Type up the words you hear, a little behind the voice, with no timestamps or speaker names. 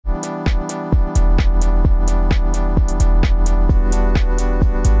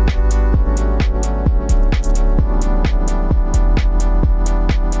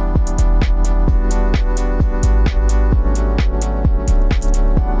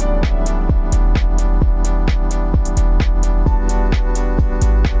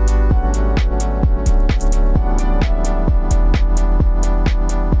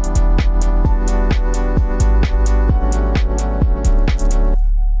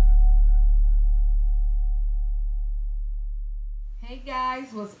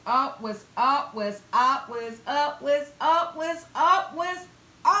guys? What's up? What's up? What's up? What's up? What's up? What's up? What's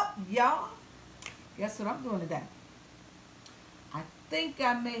up, y'all? Guess what I'm doing today? I think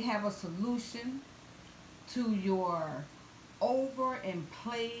I may have a solution to your over and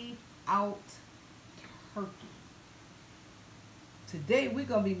played out turkey. Today we're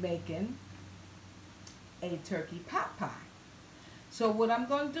going to be making a turkey pot pie. So what I'm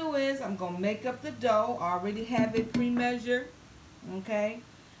going to do is I'm going to make up the dough. I already have it pre-measured. Okay.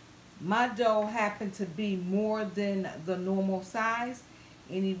 My dough happened to be more than the normal size.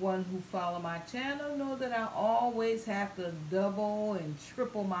 Anyone who follow my channel know that I always have to double and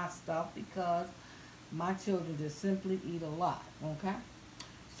triple my stuff because my children just simply eat a lot. Okay.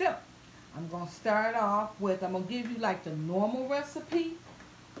 So I'm going to start off with, I'm going to give you like the normal recipe.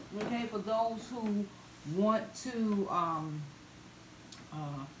 Okay. For those who want to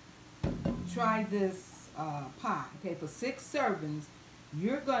try this pie. Okay, for 6 servings,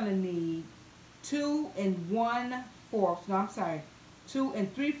 you're gonna need 2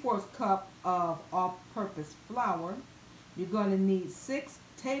 3/4 cup of all-purpose flour. You're gonna need 6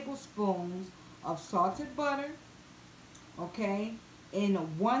 tablespoons of salted butter. Okay, and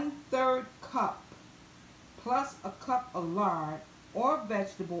 1/3 cup plus a cup of lard or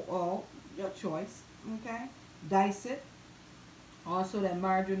vegetable oil, your choice. Okay, dice it. Also, that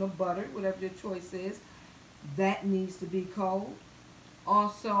margarine or butter, whatever your choice is, that needs to be cold.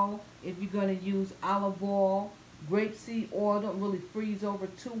 Also, if you're going to use olive oil, grapeseed oil, don't really freeze over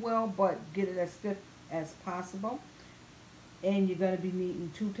too well, but get it as stiff as possible. And you're going to be needing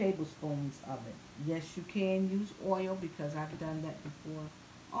 2 tablespoons of it. Yes, you can use oil because I've done that before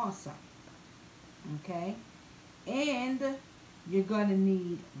also. Okay? And you're going to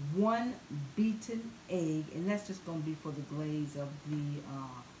need 1 beaten egg, and that's just going to be for the glaze of the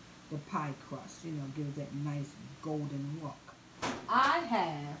pie crust. You know, give it that nice golden look. I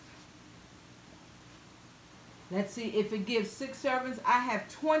have, let's see if it gives 6 servings. I have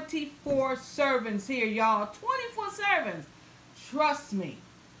 24 servings here, y'all. 24 servings. Trust me,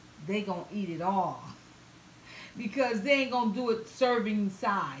 they going to eat it all. Because they ain't going to do it serving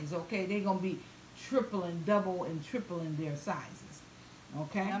size, okay? They're going to be tripling, double, and tripling their sizes.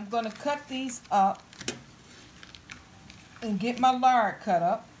 Okay, I'm going to cut these up and get my lard cut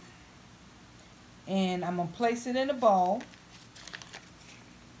up. And I'm going to place it in a bowl.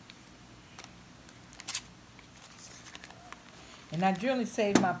 And I generally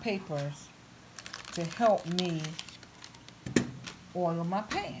save my papers to help me oil my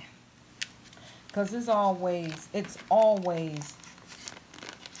pan. Because it's always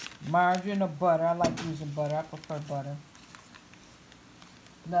margarine or butter. I like using butter. I prefer butter.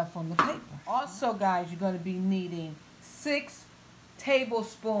 Left on the paper. Also, guys, you're going to be needing 6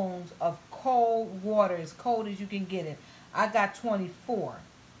 tablespoons of cold water, as cold as you can get it. I got 24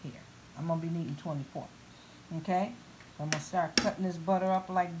 here. I'm going to be needing 24. Okay? So I'm going to start cutting this butter up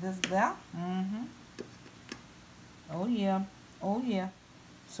like this there. Oh, yeah. Oh, yeah.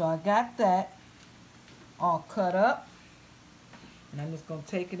 So I got that all cut up. And I'm just going to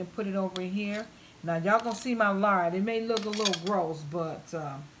take it and put it over here. Now, y'all going to see my lard. It may look a little gross, but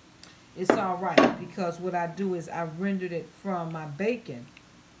it's all right. Because what I do is I rendered it from my bacon.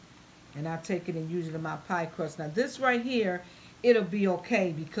 And I take it and use it in my pie crust. Now, this right here, it'll be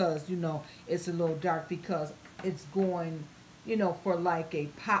okay because, you know, it's a little dark because it's going, you know, for like a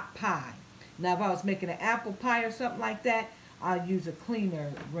pot pie. Now, if I was making an apple pie or something like that, I'll use a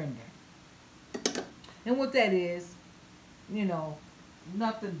cleaner render. And what that is, you know,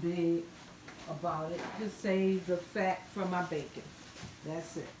 nothing big about it. Just save the fat from my bacon.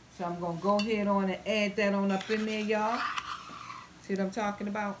 That's it. So I'm going to go ahead on and add that on up in there, y'all. See what I'm talking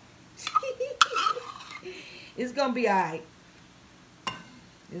about? It's going to be alright.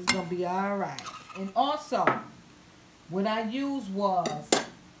 It's going to be alright. And also, what I used was,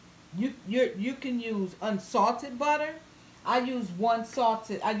 you can use unsalted butter. I use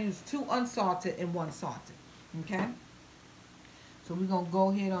 2 unsalted and 1 salted. Okay? So we're going to go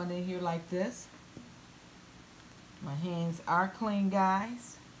ahead on in here like this. My hands are clean,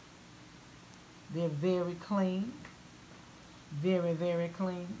 guys. They're very clean. Very, very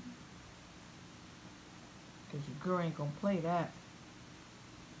clean. Because your girl ain't going to play that.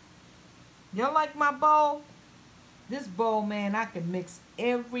 Y'all like my bowl? This bowl, man, I can mix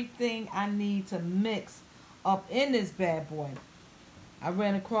everything I need to mix up in this bad boy. I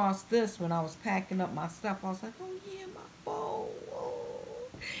ran across this when I was packing up my stuff. I was like, oh yeah, my bowl. Oh,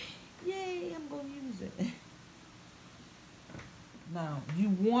 yay, I'm going to use it. Now, you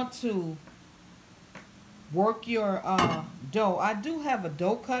want to work your dough. I do have a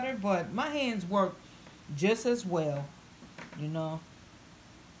dough cutter, but my hands work just as well, you know.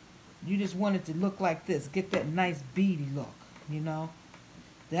 You just want it to look like this. Get that nice beady look, you know.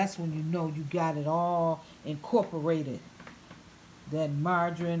 That's when you know you got it all incorporated. That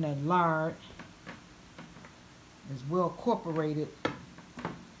margarine, that lard is well incorporated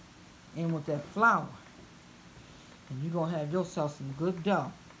in with that flour. And you're going to have yourself some good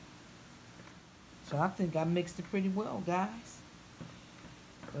dough. So I think I mixed it pretty well, guys.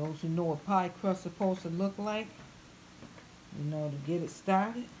 Those who know what pie crust is supposed to look like, you know, to get it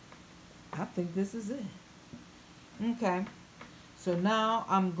started, I think this is it. Okay. So now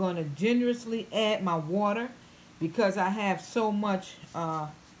I'm going to generously add my water because I have so much to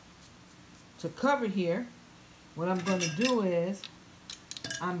cover here. What I'm going to do is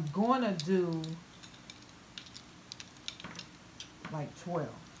I'm going to do like 12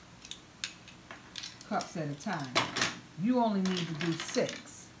 cups at a time. You only need to do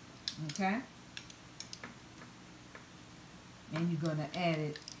 6, okay? And you're going to add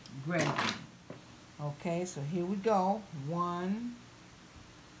it gradually. Okay, so here we go. 1,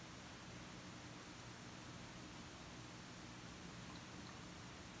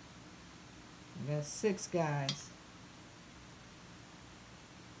 that's 6, guys.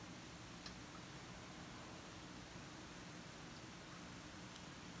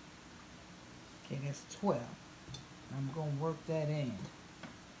 Okay, that's 12. I'm going to work that in.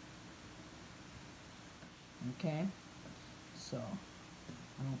 Okay, so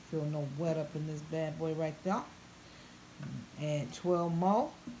I don't feel no wet up in this bad boy right there. Add 12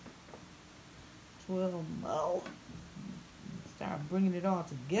 more. 12 more. Start bringing it all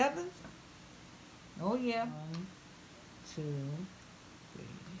together. Oh yeah. 1, 2, 3.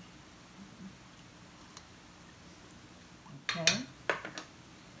 Okay.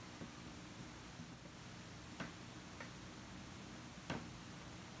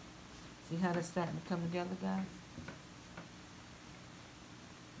 See how that's starting to come together, guys?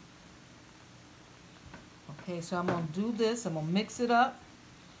 Okay, so I'm going to do this. I'm going to mix it up.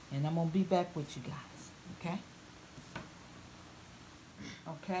 And I'm going to be back with you guys. Okay?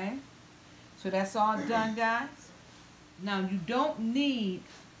 Okay. So that's all done, guys. Now, you don't need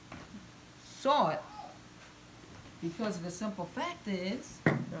salt because the simple fact is...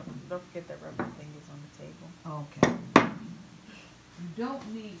 Don't forget that rubber thing is on the table. Okay. You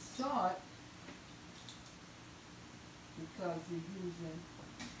don't need salt because you're using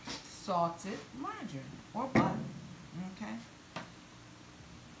salted margarine or butter. Okay?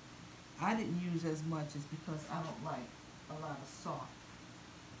 I didn't use as much as because I don't like a lot of salt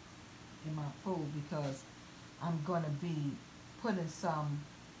in my food because I'm going to be putting some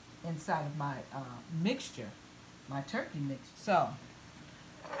inside of my mixture, my turkey mixture. So,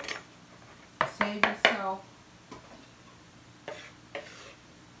 save yourself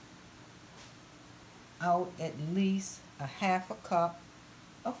out at least a half a cup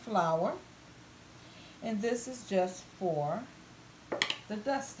of flour, and this is just for the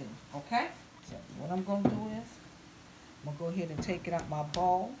dusting, okay? So what I'm going to do is I'm going to go ahead and take it out my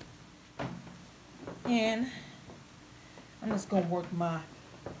bowl, and I'm just going to work my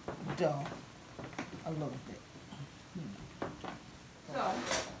dough a little bit. So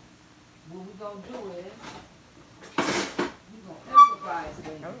what we're going to do is we're going to improvise,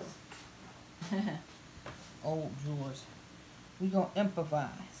 babies. Old drawers. We're going to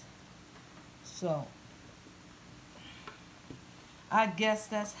improvise. So, I guess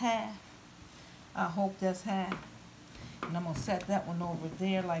that's half. I hope that's half. And I'm going to set that one over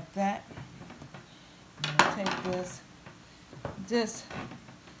there like that. I'm going to take this. Just,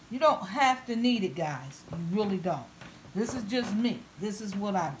 you don't have to knead it, guys. You really don't. This is just me. This is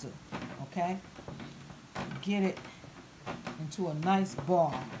what I do. Okay? Get it into a nice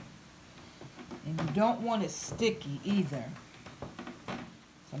ball. And you don't want it sticky either.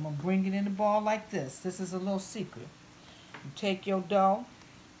 So I'm going to bring it in the ball like this. This is a little secret. You take your dough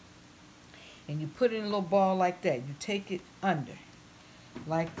and you put it in a little ball like that. You take it under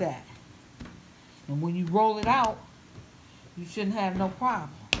like that. And when you roll it out, you shouldn't have no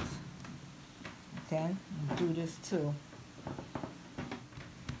problems. Okay? You do this too.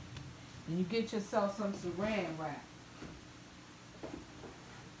 And you get yourself some saran wrap.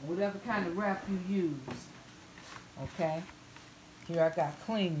 Whatever kind of wrap you use. Okay? Here I got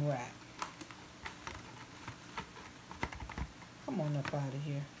cling wrap. Come on up out of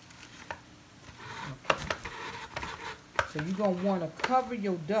here. Okay. So you're going to want to cover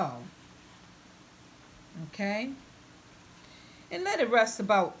your dough. Okay? And let it rest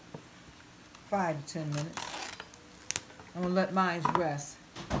about 5 to 10 minutes. I'm going to let mine rest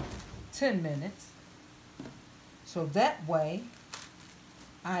 10 minutes. So that way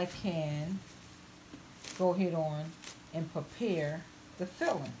I can go ahead on and prepare the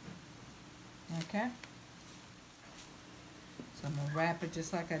filling. Okay. So I'm going to wrap it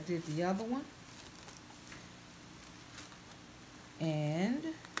just like I did the other one. And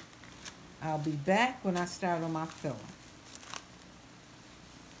I'll be back when I start on my filling.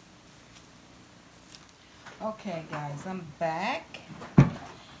 Okay guys, I'm back.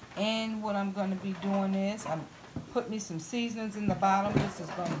 And what I'm going to be doing is I'm put me some seasonings in the bottom. This is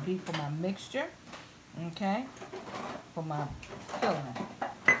going to be for my mixture. Okay. For my filling.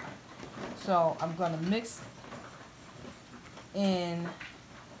 So I'm going to mix in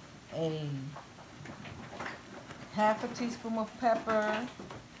a half a teaspoon of pepper,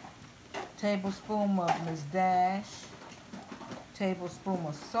 tablespoon of Miss Dash, tablespoon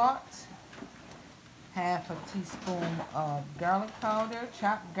of salt, half a teaspoon of garlic powder,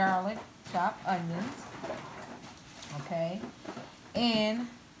 chopped garlic, chopped onions, okay, and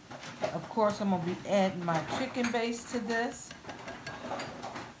of course I'm going to be adding my chicken base to this.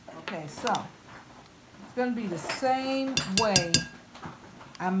 Okay, so it's going to be the same way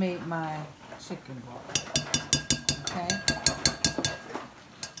I made my chicken broth, okay.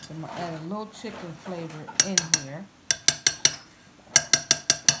 So I'm going to add a little chicken flavor in here.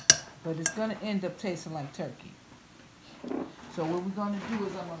 But it's going to end up tasting like turkey. So what we're going to do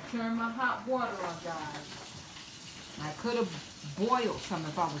is I'm going to turn my hot water on, guys. I could have boiled some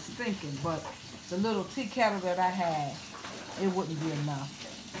if I was thinking, but the little tea kettle that I had, it wouldn't be enough.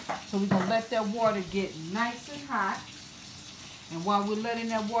 So we're going to let that water get nice and hot. And while we're letting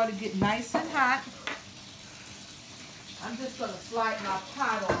that water get nice and hot, I'm just going to slide my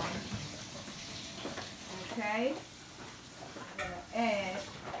pot on. Okay? I'm going to add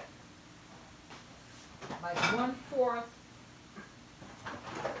like 1/4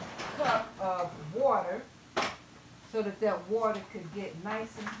 cup of water so that water could get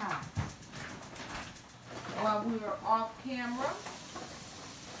nice and hot. While we are off camera,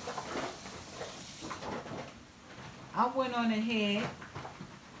 I went on ahead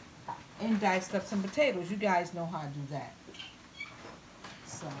and diced up some potatoes. You guys know how to do that.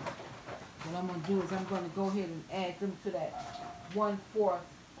 So what I'm going to do is I'm going to go ahead and add them to that 1/4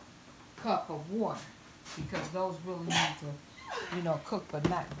 cup of water. Because those really need to, you know, cook but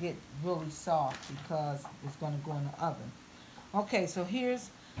not get really soft because it's going to go in the oven. Okay, so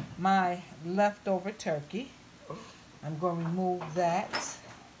here's my leftover turkey. I'm going to remove that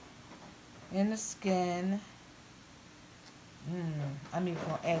in the skin. I'm even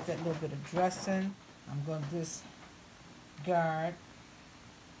going to add that little bit of dressing. I'm going to discard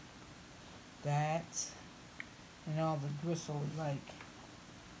that and all the gristle like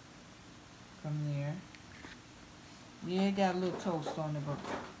from there. Yeah, it got a little toast on it, but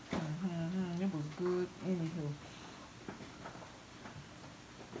it was good anywho.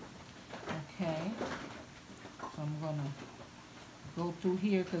 Okay, so I'm gonna go through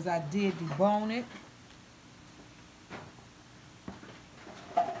here because I did debone it.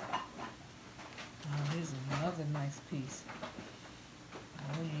 Oh, here's another nice piece.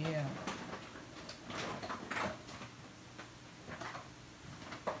 Oh yeah.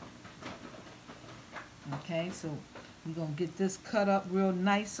 Okay, so we're going to get this cut up real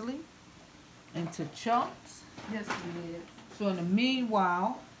nicely into chunks. Yes, we did. So in the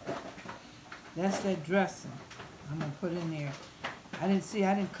meanwhile, that's that dressing I'm going to put in there. I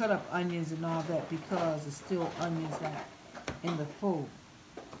didn't cut up onions and all that because there's still onions that in the food.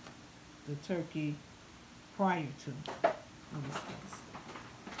 The turkey prior to. What is this?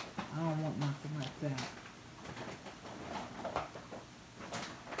 I don't want nothing like that.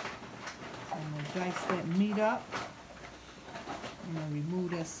 So I'm going to dice that meat up. I'm going to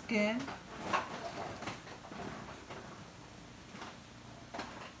remove that skin.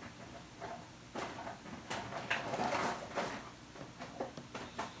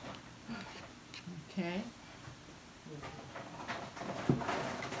 Okay.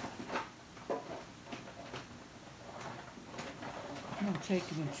 I'm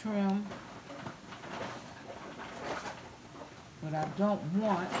taking the trim, but I don't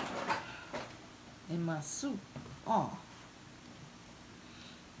want in my soup off.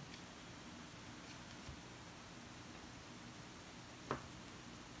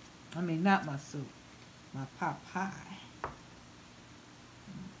 I mean, not my soup, my pot pie.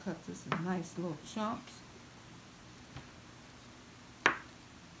 Cut this in nice little chunks.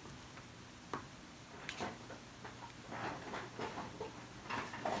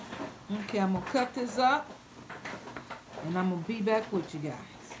 Okay, I'm going to cut this up, and I'm going to be back with you guys.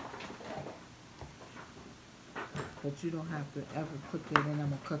 But you don't have to ever put that in. I'm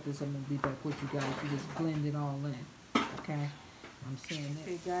going to cut this, I'm going to be back with you guys. You just blend it all in, okay? I'm saying that.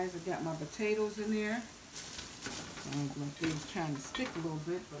 Okay, guys, I got my potatoes in there. Like it was trying to stick a little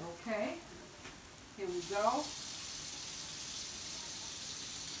bit, but okay. Here we go.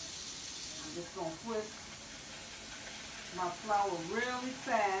 I'm just going to twist my flour really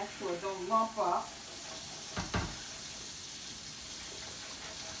fast so it don't lump up.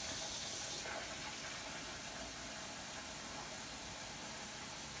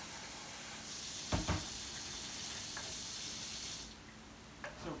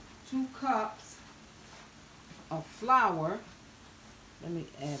 So 2 cups of flour. Let me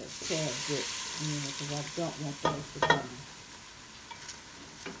add a tad bit because I don't want those to burn.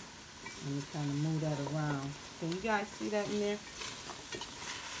 Let me kind of move that around. Can you guys see that in there?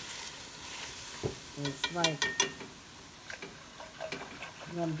 It's like,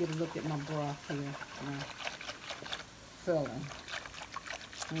 I'm going to get a look at my broth here. My filling.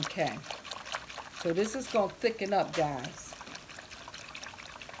 Okay. So this is going to thicken up, guys.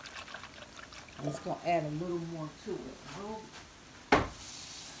 I'm just going to add a little more to it. A little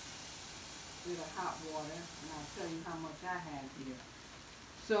bit of hot water. And I'll tell you how much I have here.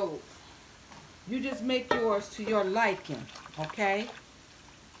 So, you just make yours to your liking, okay?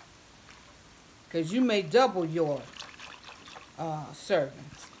 Because you may double your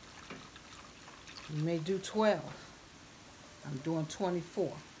servings. You may do 12. I'm doing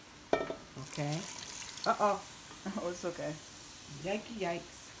 24. Okay? Uh-oh. Oh, it's okay. Yikey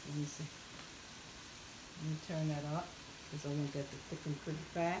yikes. Let me see. Let me turn that up because I want that to thicken pretty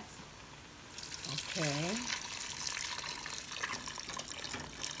fast. Okay.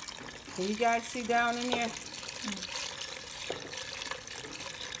 Can you guys see down in there?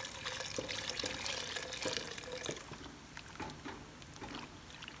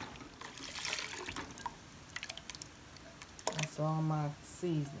 That's all my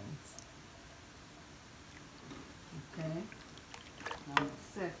seasonings. Okay. I'm going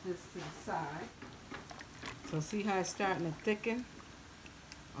to set this to the side. So see how it's starting to thicken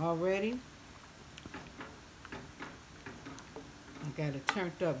already? I got it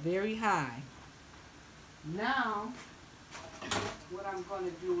turned up very high. Now, what I'm going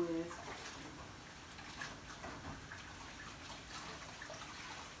to do is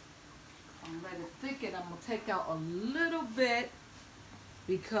I'm going to let it thicken. I'm going to take out a little bit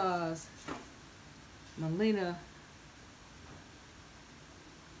because Melina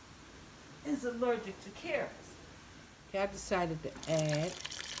is allergic to carrots. Okay, I decided to add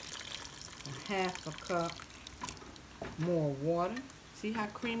a half a cup more water. See how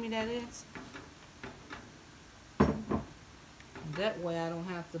creamy that is? That way I don't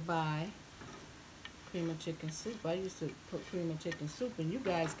have to buy cream of chicken soup. I used to put cream of chicken soup, and you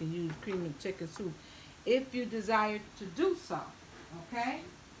guys can use cream of chicken soup if you desire to do so. Okay?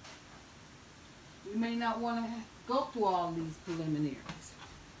 You may not want to go through all these preliminaries.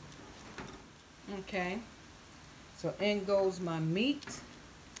 Okay? So in goes my meat.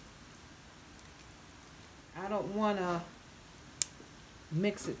 I don't want to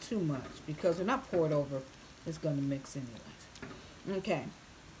mix it too much because when I pour it over, it's going to mix anyway. Okay.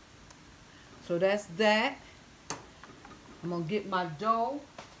 So that's that. I'm going to get my dough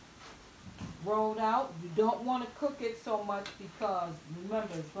rolled out. You don't want to cook it so much because,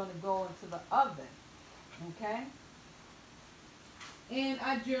 remember, it's going to go into the oven. Okay? And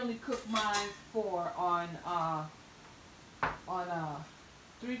I generally cook mine for on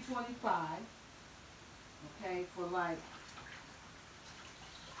 325. Okay, for like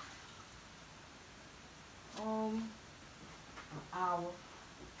an hour,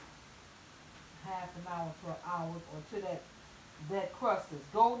 half an hour to an hour, or to that crust is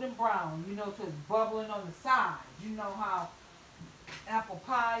golden brown, you know, to it's bubbling on the sides. You know how apple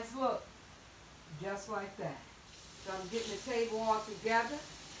pies look, just like that. So I'm getting the table all together,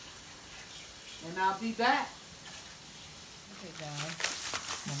 and I'll be back. Okay,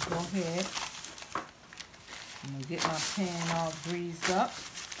 guys, I'm gonna go ahead. I'm going to get my pan all greased up.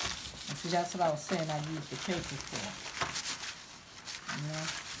 And see, that's what I was saying I use the paper for. You know,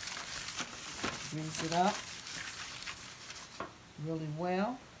 grease it up really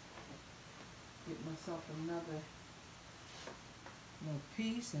well. Get myself another little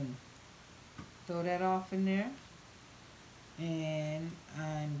piece and throw that off in there. And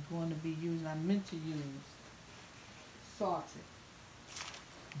I'm going to be using, I meant to use salted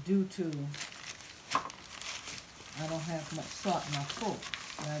due to I don't have much salt in my food.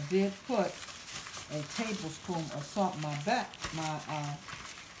 And I did put a tablespoon of salt in my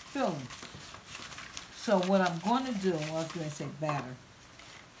filling. So what I'm going to do, I was going to say batter.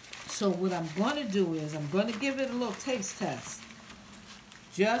 So what I'm going to do is I'm going to give it a little taste test.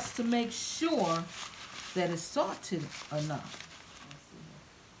 Just to make sure that it's salted enough.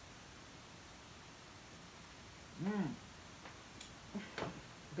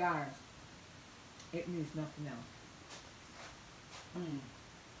 Guys, It needs nothing else.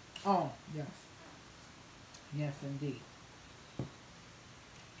 Oh, yes. Yes, indeed.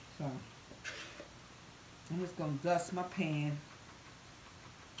 So, I'm just going to dust my pan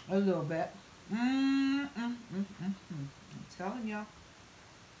a little bit. I'm telling y'all.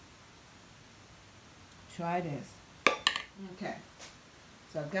 Try this. Okay.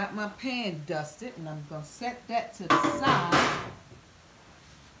 So I got my pan dusted, and I'm going to set that to the side.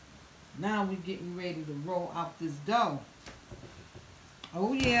 Now we're getting ready to roll out this dough.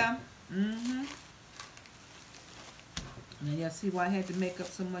 Oh, yeah. Now y'all see why I had to make up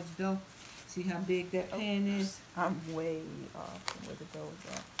so much dough? See how big that pan is? I'm way off from where the dough is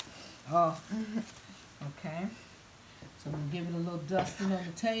at. Oh. Okay. So I'm going to give it a little dusting on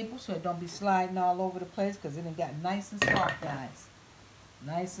the table so it don't be sliding all over the place, because it done got nice and soft, guys.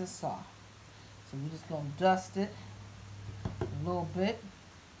 Nice and soft. So we're just going to dust it a little bit.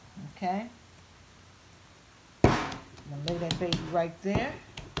 Okay. I'm going to lay that baby right there.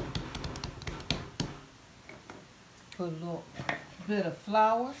 Put a little bit of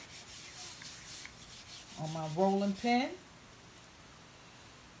flour on my rolling pin.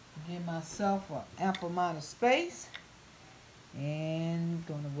 Give myself an ample amount of space. And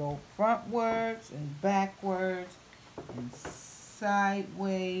going to roll frontwards and backwards and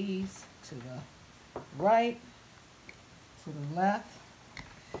sideways to the right, to the left.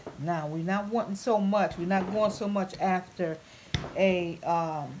 Now, we're not wanting so much. We're not going so much after a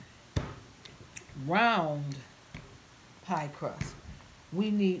round pie crust. We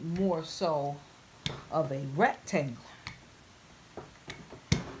need more so of a rectangle.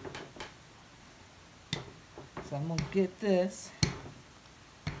 So I'm going to get this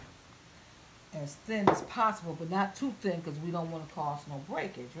as thin as possible, but not too thin, because we don't want to cause no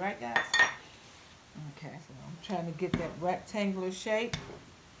breakage, right, guys? Okay, so I'm trying to get that rectangular shape.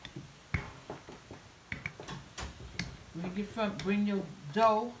 Bring your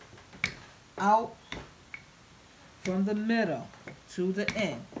dough out from the middle to the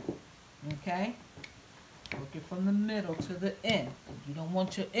end, okay? Work it from the middle to the end. You don't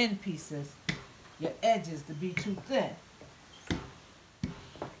want your end pieces, your edges, to be too thin.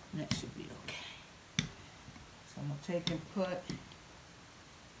 That should be okay. So I'm going to take and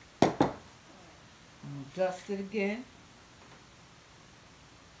I'm going to dust it again.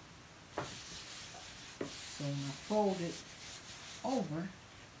 So when I fold it over,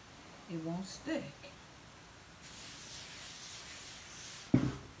 it won't stick.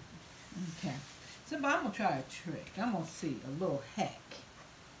 Okay. So I'm going to try a trick. I'm going to see a little hack.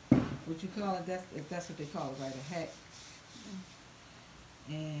 What you call it? If that's what they call it, right? A hack.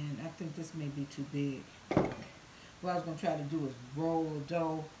 And I think this may be too big. What I was going to try to do is roll the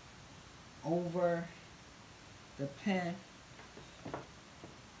dough over the pan.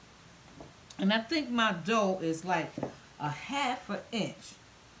 And I think my dough is like a half an inch.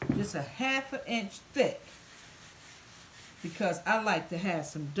 Just a half an inch thick. Because I like to have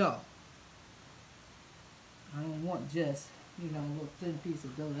some dough. I don't want just, a little thin piece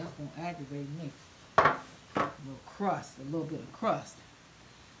of dough. That's going to aggravate me. A little crust, a little bit of crust.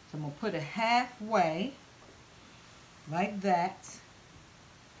 So I'm going to put it halfway, like that.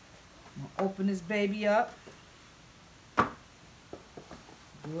 I'm going to open this baby up.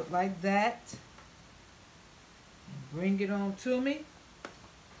 Do it like that. And bring it on to me.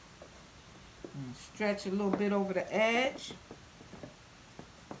 And stretch a little bit over the edge.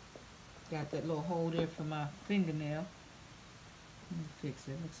 Got that little hole there for my fingernail. Let me fix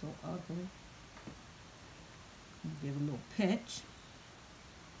it. It looks so ugly. Give it a little pinch.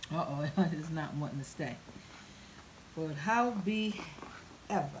 Uh-oh, it's not wanting to stay. But howbeit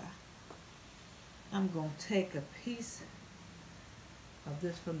ever, I'm going to take a piece of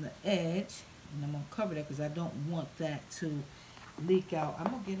this from the edge, and I'm going to cover that because I don't want that to leak out.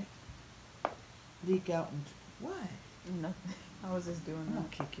 I'm going to get it. Leak out. And what? Nothing. I was just doing I'm that. going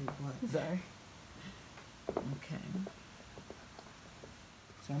to kick your butt. Sorry. Okay.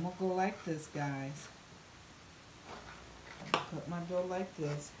 So I'm going to go like this, guys. Cut my dough like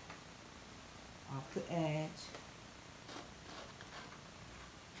this. Off the edge.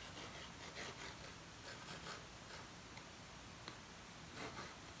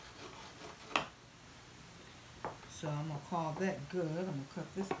 So I'm going to call that good. I'm going to cut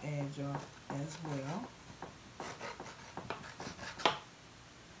this edge off as well.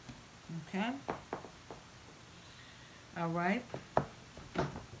 Okay. All right.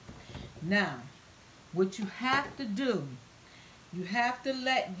 Now, what you have to do, you have to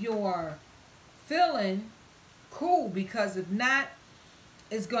let your filling cool, because if not,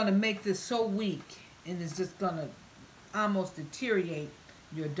 it's going to make this so weak and it's just going to almost deteriorate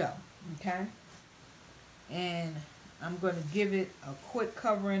your dough. Okay. And I'm going to give it a quick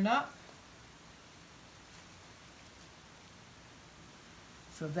covering up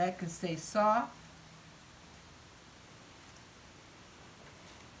so that can stay soft.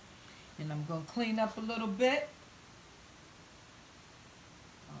 And I'm going to clean up a little bit.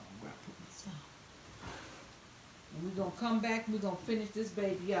 Where I put my stuff. And we're going to come back and we're going to finish this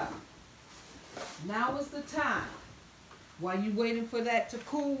baby up. Now is the time. While you're waiting for that to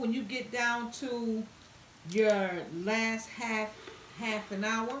cool, when you get down to your last half an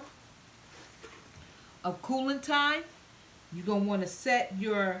hour of cooling time, you're going to want to set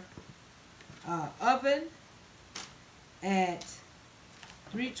your oven at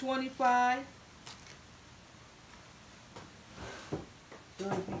 325. So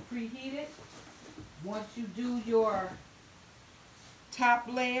it'll be preheated. Once you do your top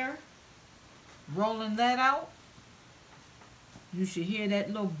layer, rolling that out, you should hear that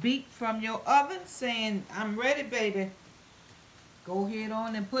little beep from your oven saying, I'm ready, baby. Go ahead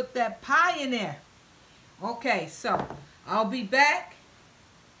on and put that pie in there. Okay, so I'll be back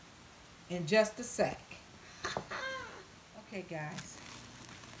in just a sec. Okay, guys.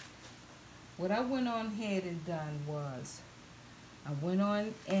 What I went on ahead and done was I went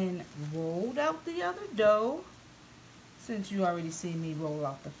on and rolled out the other dough. Since you already seen me roll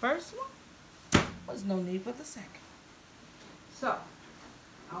out the first one, there's no need for the second. So,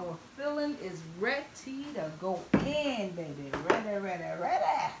 our filling is ready to go in, baby. Ready, ready,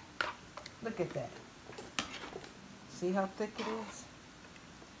 ready. Look at that. See how thick it is?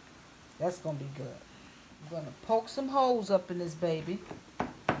 That's going to be good. I'm going to poke some holes up in this baby.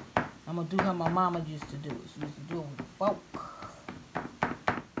 I'm going to do how my mama used to do it. She used to do it with a fork.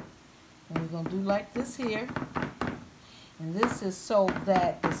 And we're going to do like this here. And this is so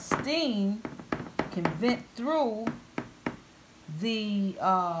that the steam can vent through the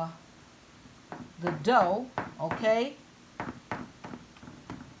dough, okay?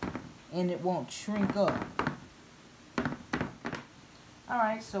 And it won't shrink up.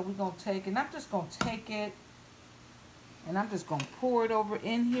 Alright, so we're going to take it, and I'm just going to take it, and I'm just going to pour it over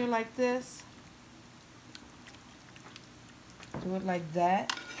in here like this. Do it like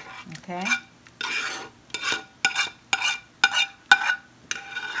that, okay?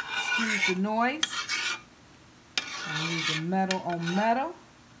 Excuse the noise. I'm using metal on metal.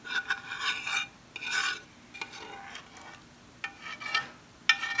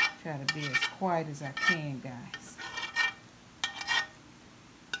 Try to be as quiet as I can, guys.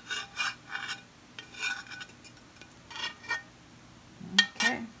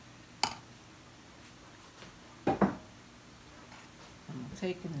 Okay. I'm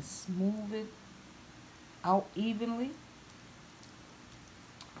taking and smooth it out evenly.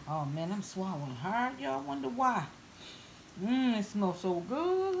 Oh man, I'm swallowing hard. Y'all wonder why. It smells so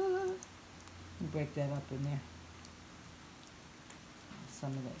good. Let me break that up in there.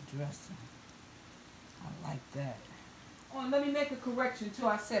 Some of that dressing. I like that. Oh, and let me make a correction too.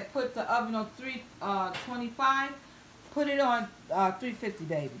 I said put the oven on 325. Put it on 350,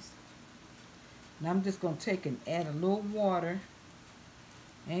 babies. Now I'm just going to take and add a little water.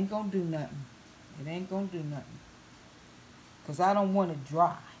 Ain't going to do nothing. It ain't going to do nothing. Because I don't want it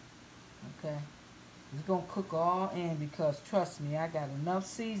dry. Okay? It's going to cook all in because, trust me, I got enough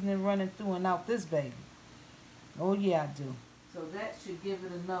seasoning running through and out this baby. Oh, yeah, I do. So that should give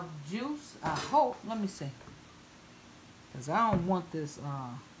it enough juice, I hope. Let me see. Because I don't want this,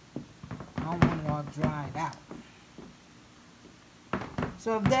 I don't want it all dried out.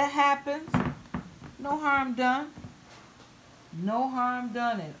 So if that happens, no harm done. No harm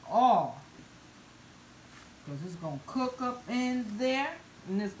done at all. Because it's going to cook up in there.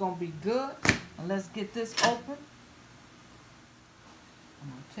 And it's going to be good. And let's get this open. I'm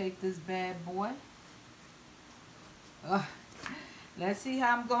going to take this bad boy. Let's see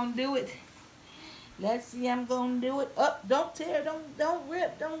how I'm going to do it. Let's see how I'm going to do it. Up, don't tear, don't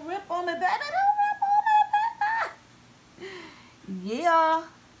rip. Don't rip on me, baby. Don't rip on me, baby. Yeah.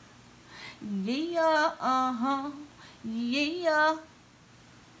 Yeah, uh-huh. Yeah.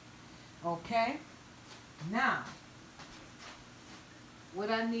 Okay. Now, what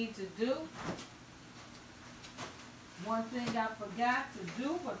I need to do, one thing I forgot to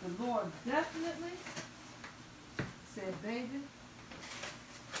do, but the Lord definitely said, baby.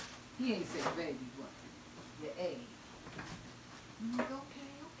 He ain't said baby, but your egg. I'm like,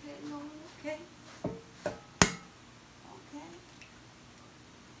 okay, no, okay. Okay.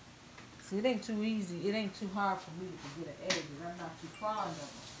 See, it ain't too easy. It ain't too hard for me to get an egg, because I'm not too fond of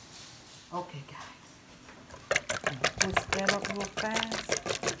them. Okay, guys. Twist that up real fast.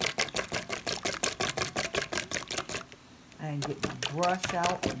 I ain't get my brush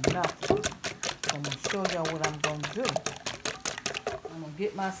out or nothing. So I'm going to show y'all what I'm going to do. I'm going to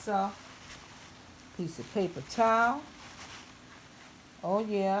get myself a piece of paper towel. Oh,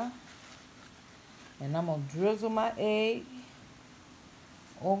 yeah. And I'm going to drizzle my egg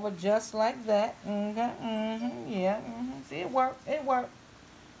over just like that. Yeah. See, it worked. It worked.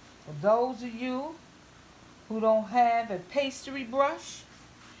 For those of you who don't have a pastry brush,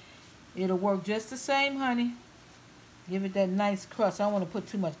 it'll work just the same, honey. Give it that nice crust. I don't want to put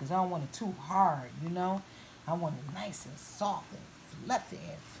too much because I don't want it too hard, you know. I want it nice and soft and fluffy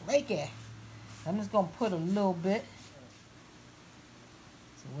and flaky. I'm just going to put a little bit.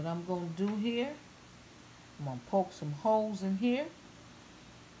 So what I'm going to do here, I'm going to poke some holes in here.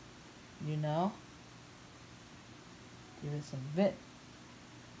 You know. Give it some vent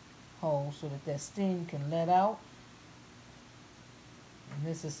holes so that steam can let out. And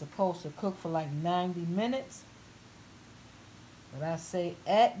this is supposed to cook for like 90 minutes. But I say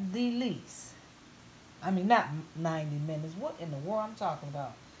at the least. I mean, not 90 minutes. What in the world I'm talking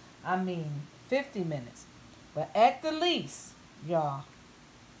about? I mean, 50 minutes. But at the least, y'all,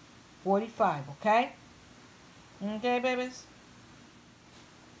 45, okay? Okay, babies?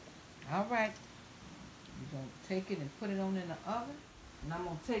 All right. We're going to take it and put it on in the oven. And I'm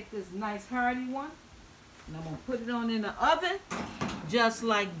going to take this nice hearty one. And I'm going to put it on in the oven. Just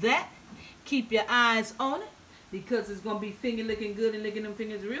like that. Keep your eyes on it. Because it's going to be finger licking good and licking them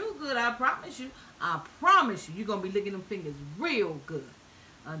fingers real good. I promise you. I promise you. You're going to be licking them fingers real good.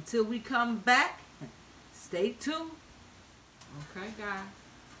 Until we come back. Stay tuned. Okay, guys.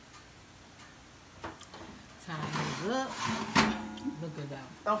 Time is up. Look at that.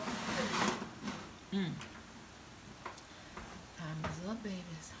 Oh. Time is up,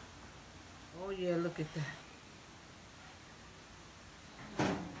 babies. Oh, yeah, look at that.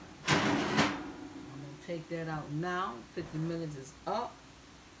 Take that out now. 50 minutes is up.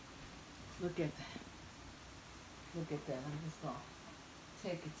 Look at that. Look at that. I'm just going to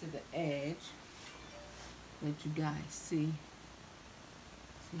take it to the edge. Let you guys see.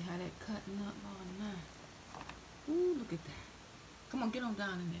 See how that cutting up on now. Ooh, look at that. Come on, get on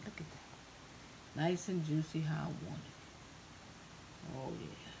down in there. Look at that. Nice and juicy how I want it. Oh,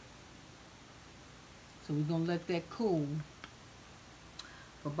 yeah. So we're going to let that cool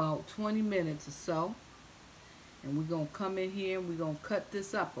for about 20 minutes or so. And we're going to come in here and we're going to cut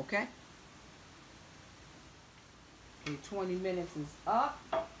this up, okay? Okay, 20 minutes is up.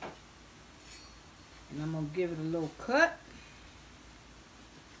 And I'm going to give it a little cut.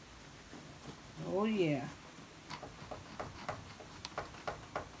 Oh, yeah.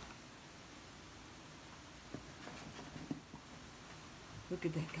 Look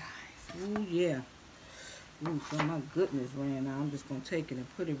at that, guys. Oh, yeah. Ooh, so my goodness ran out. I'm just going to take it and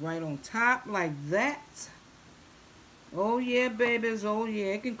put it right on top like that. Oh, yeah, babies. Oh, yeah.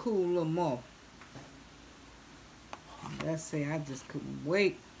 It can cool a little more. Let's say I just couldn't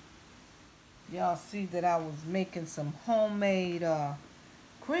wait. Y'all see that I was making some homemade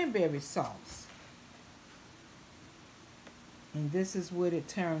cranberry sauce. And this is what it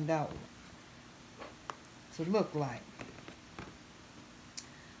turned out to look like.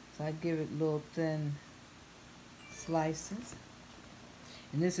 So I give it little thin slices.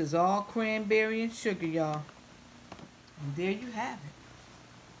 And this is all cranberry and sugar, y'all. And there you have it.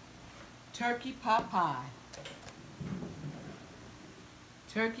 Turkey pot pie.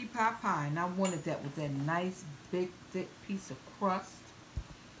 Turkey pot pie. And I wanted that with that nice, big, thick piece of crust.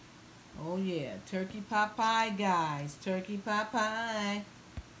 Oh, yeah. Turkey pot pie, guys. Turkey pot pie.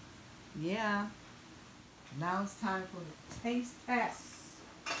 Yeah. Now it's time for the taste test.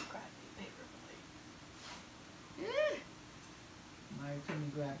 Grab the paper plate. Mary told me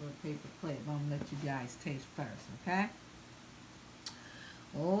to grab a paper plate. I'm going to let you guys taste first, okay?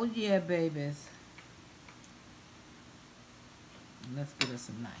 Oh, yeah, babies. Let's get us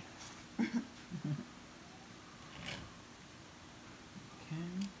a knife.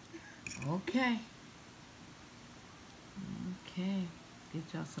 Okay. Okay.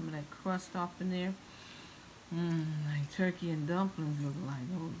 Get y'all some of that crust off in there. Like turkey and dumplings look like.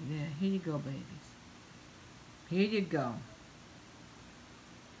 Oh, yeah. Here you go, babies. Here you go.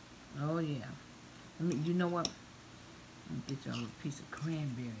 Oh, yeah. You know what? Let me get y'all a little piece of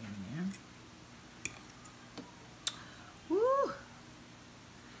cranberry in there. Woo!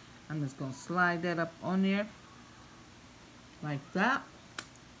 I'm just going to slide that up on there. Like that.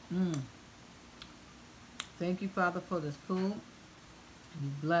 Thank you, Father, for this food. You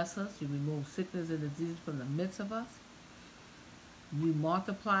bless us. You remove sickness and disease from the midst of us. You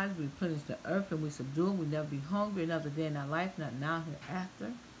multiply, we replenish the earth, and we subdue it. We never be hungry another day in our life, not now,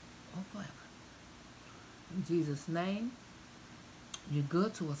 hereafter, or forever. In Jesus' name, you're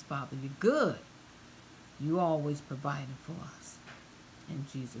good to us, Father. You're good. You always providing for us. In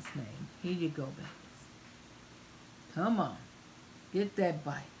Jesus' name. Here you go, babies. Come on. Get that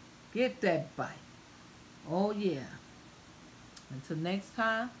bite. Get that bite. Oh, yeah. Until next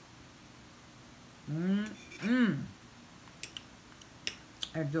time.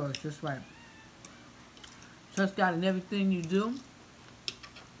 Enjoy it just right. Trust God in everything you do.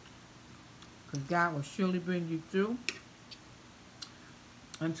 Because God will surely bring you through.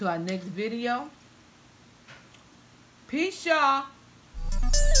 Until our next video. Peace, y'all.